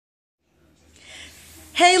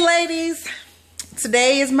Hey ladies,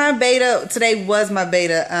 today was my beta,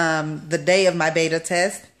 the day of my beta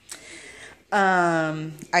test.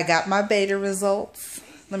 I got my beta results.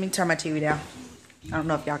 Let me turn my TV down. I don't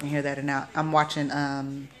know if y'all can hear that or not. I'm watching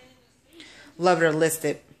Love It or List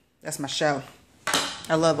It. That's my show.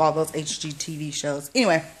 I love all those HGTV shows.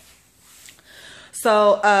 Anyway,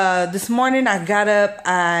 so this morning I got up.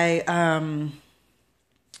 I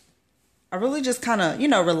really just kind of,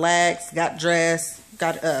 relaxed, got dressed,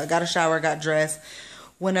 got a shower, got dressed,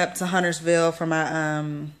 went up to Huntersville for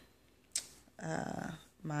my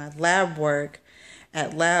my lab work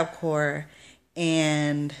at LabCorp,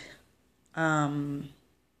 and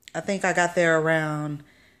I think I got there around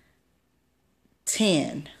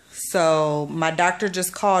 10. So my doctor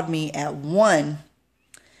just called me at 1,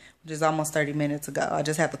 which is almost 30 minutes ago. I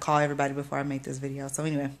just have to call everybody before I make this video. So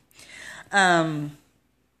anyway,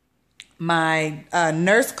 my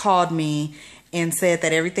nurse called me and said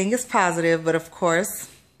that everything is positive, but of course,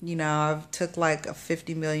 I've took like a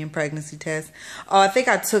 50 million pregnancy tests. Oh, I think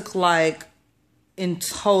I took like in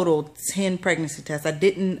total 10 pregnancy tests. I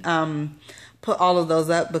didn't put all of those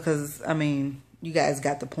up because, you guys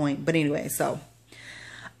got the point. But anyway, so,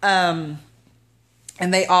 and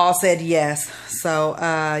they all said yes. So,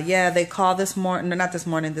 yeah, they called this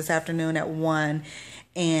afternoon at 1,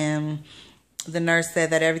 and the nurse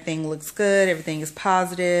said that everything looks good, everything is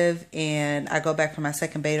positive, and I go back for my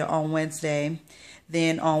second beta on Wednesday.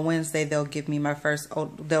 Then on Wednesday, they'll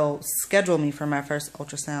schedule me for my first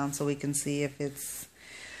ultrasound so we can see if it's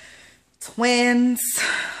twins,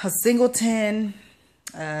 a singleton,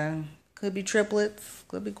 could be triplets,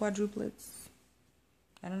 could be quadruplets.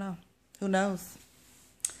 I don't know. Who knows?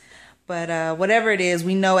 But whatever it is,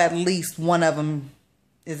 we know at least one of them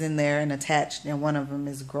is in there and attached, and one of them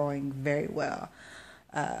is growing very well.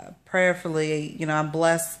 Prayerfully, I'm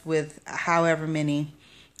blessed with however many.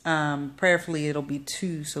 Prayerfully it'll be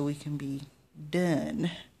 2 so we can be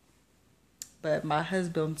done. But my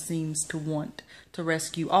husband seems to want to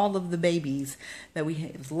rescue all of the babies that we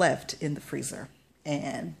have left in the freezer,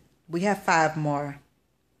 and we have 5 more.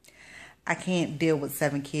 I can't deal with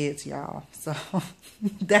 7 kids, y'all. So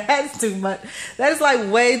that's too much. That is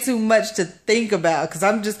like way too much to think about, because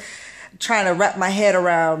I'm just trying to wrap my head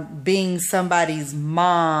around being somebody's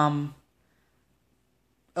mom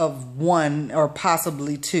of 1 or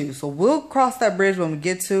possibly 2. So we'll cross that bridge when we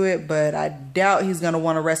get to it, but I doubt he's going to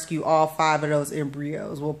want to rescue all 5 of those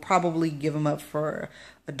embryos. We'll probably give them up for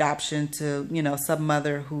adoption to, some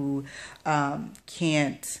mother who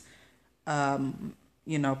can't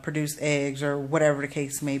produce eggs or whatever the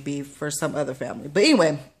case may be for some other family. But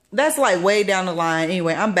anyway, that's like way down the line.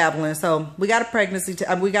 Anyway, I'm babbling. So we got a pregnancy,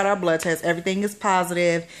 we got our blood test. Everything is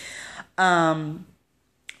positive.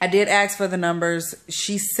 I did ask for the numbers.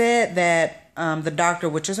 She said that the doctor,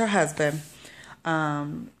 which is her husband,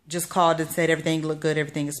 just called and said everything looked good,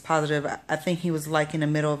 everything is positive. I think he was like in the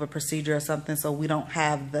middle of a procedure or something, so I don't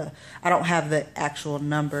have the actual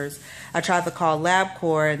numbers. I tried to call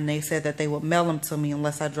LabCorp, and they said that they would mail them to me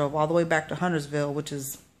unless I drove all the way back to Huntersville, which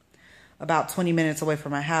is about 20 minutes away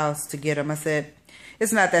from my house, to get them. I said,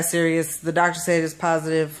 it's not that serious. The doctor said it's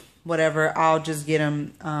positive, whatever. I'll just get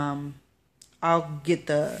them. I'll get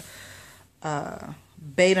the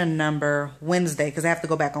beta number Wednesday, because I have to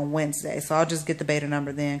go back on Wednesday. So I'll just get the beta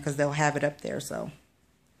number then, because they'll have it up there. So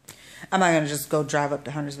I'm not going to just go drive up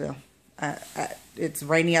to Huntersville. It's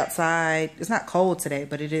rainy outside. It's not cold today,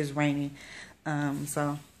 but it is rainy.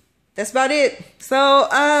 So that's about it. So,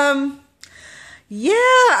 yeah,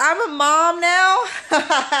 I'm a mom now.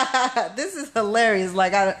 This is hilarious.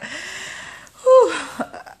 Like, I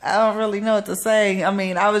don't really know what to say.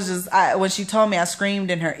 When she told me, I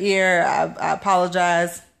screamed in her ear. I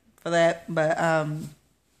apologize for that. But I'm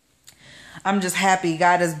just happy.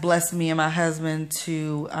 God has blessed me and my husband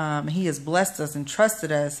to, he has blessed us and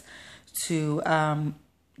trusted us to,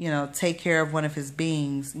 take care of one of his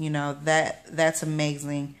beings. That's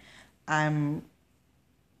amazing. I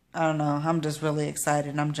don't know. I'm just really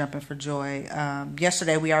excited. I'm jumping for joy.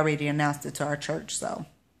 Yesterday, we already announced it to our church, so.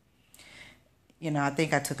 I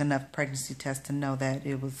think I took enough pregnancy tests to know that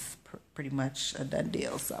it was pretty much a done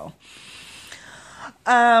deal. So,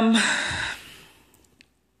 I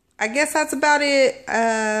guess that's about it.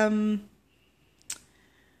 I've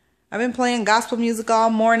been playing gospel music all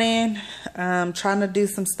morning. Trying to do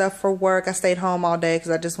some stuff for work. I stayed home all day because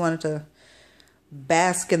I just wanted to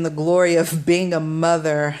bask in the glory of being a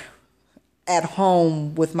mother at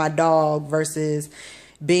home with my dog versus,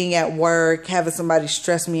 being at work, having somebody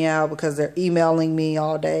stress me out because they're emailing me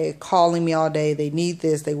all day, calling me all day. They need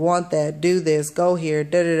this, they want that, do this, go here,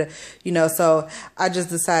 da da da. You know, so I just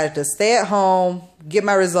decided to stay at home, get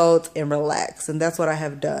my results, and relax. And that's what I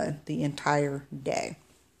have done the entire day.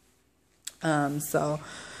 So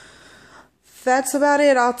that's about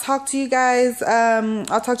it. I'll talk to you guys.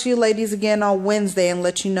 I'll talk to you ladies again on Wednesday and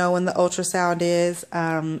let you know when the ultrasound is.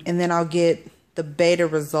 And then I'll get the beta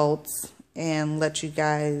results and let you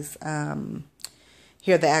guys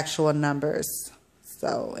hear the actual numbers.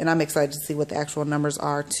 So, and I'm excited to see what the actual numbers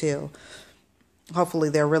are too. Hopefully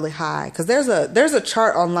they're really high, because there's a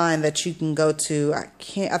chart online that you can go to.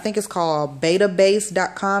 I think it's called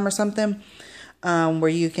betabase.com or something, where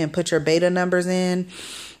you can put your beta numbers in,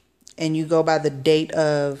 and you go by the date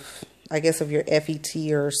of, I guess, of your FET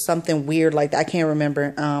or something weird like that. I can't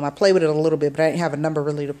remember. I played with it a little bit, but I didn't have a number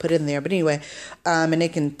really to put in there. But anyway, and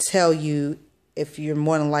it can tell you if you're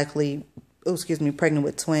more than likely, pregnant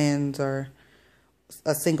with twins or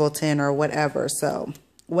a singleton or whatever. So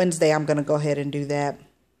Wednesday, I'm going to go ahead and do that.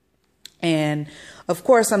 And of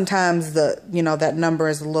course, sometimes that number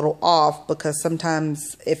is a little off, because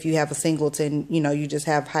sometimes if you have a singleton, you just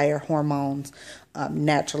have higher hormones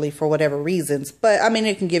naturally for whatever reasons. But I mean,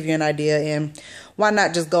 it can give you an idea, and why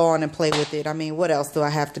not just go on and play with it? I mean, what else do I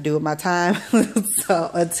have to do with my time?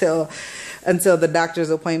 So until the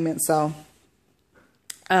doctor's appointment. So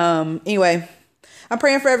anyway, I'm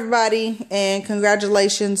praying for everybody, and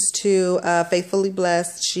congratulations to Faithfully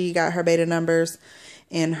Blessed. She got her beta numbers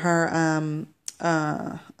in her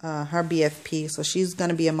BFP, so she's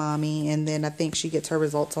gonna be a mommy. And then I think she gets her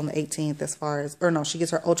results on the 18th, she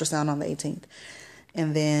gets her ultrasound on the 18th.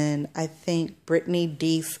 And then I think Brittany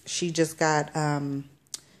Deese, she just got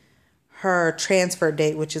her transfer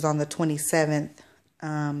date, which is on the 27th.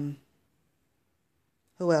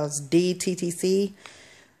 Who else? DTTC.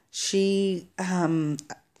 She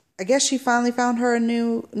I guess she finally found her a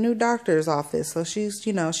new doctor's office. So she's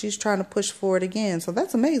trying to push forward again. So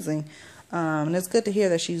that's amazing. And it's good to hear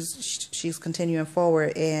that she's continuing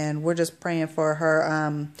forward, and we're just praying for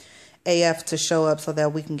her AF to show up so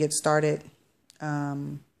that we can get started,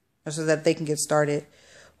 or so that they can get started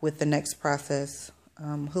with the next process.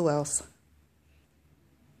 Who else?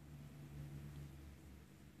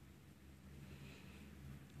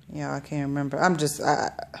 Yeah, I can't remember. I'm just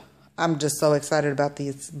so excited about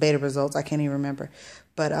these beta results. I can't even remember.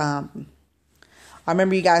 But I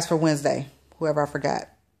remember you guys for Wednesday, whoever I forgot.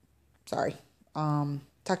 Sorry.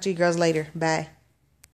 Talk to you girls later. Bye.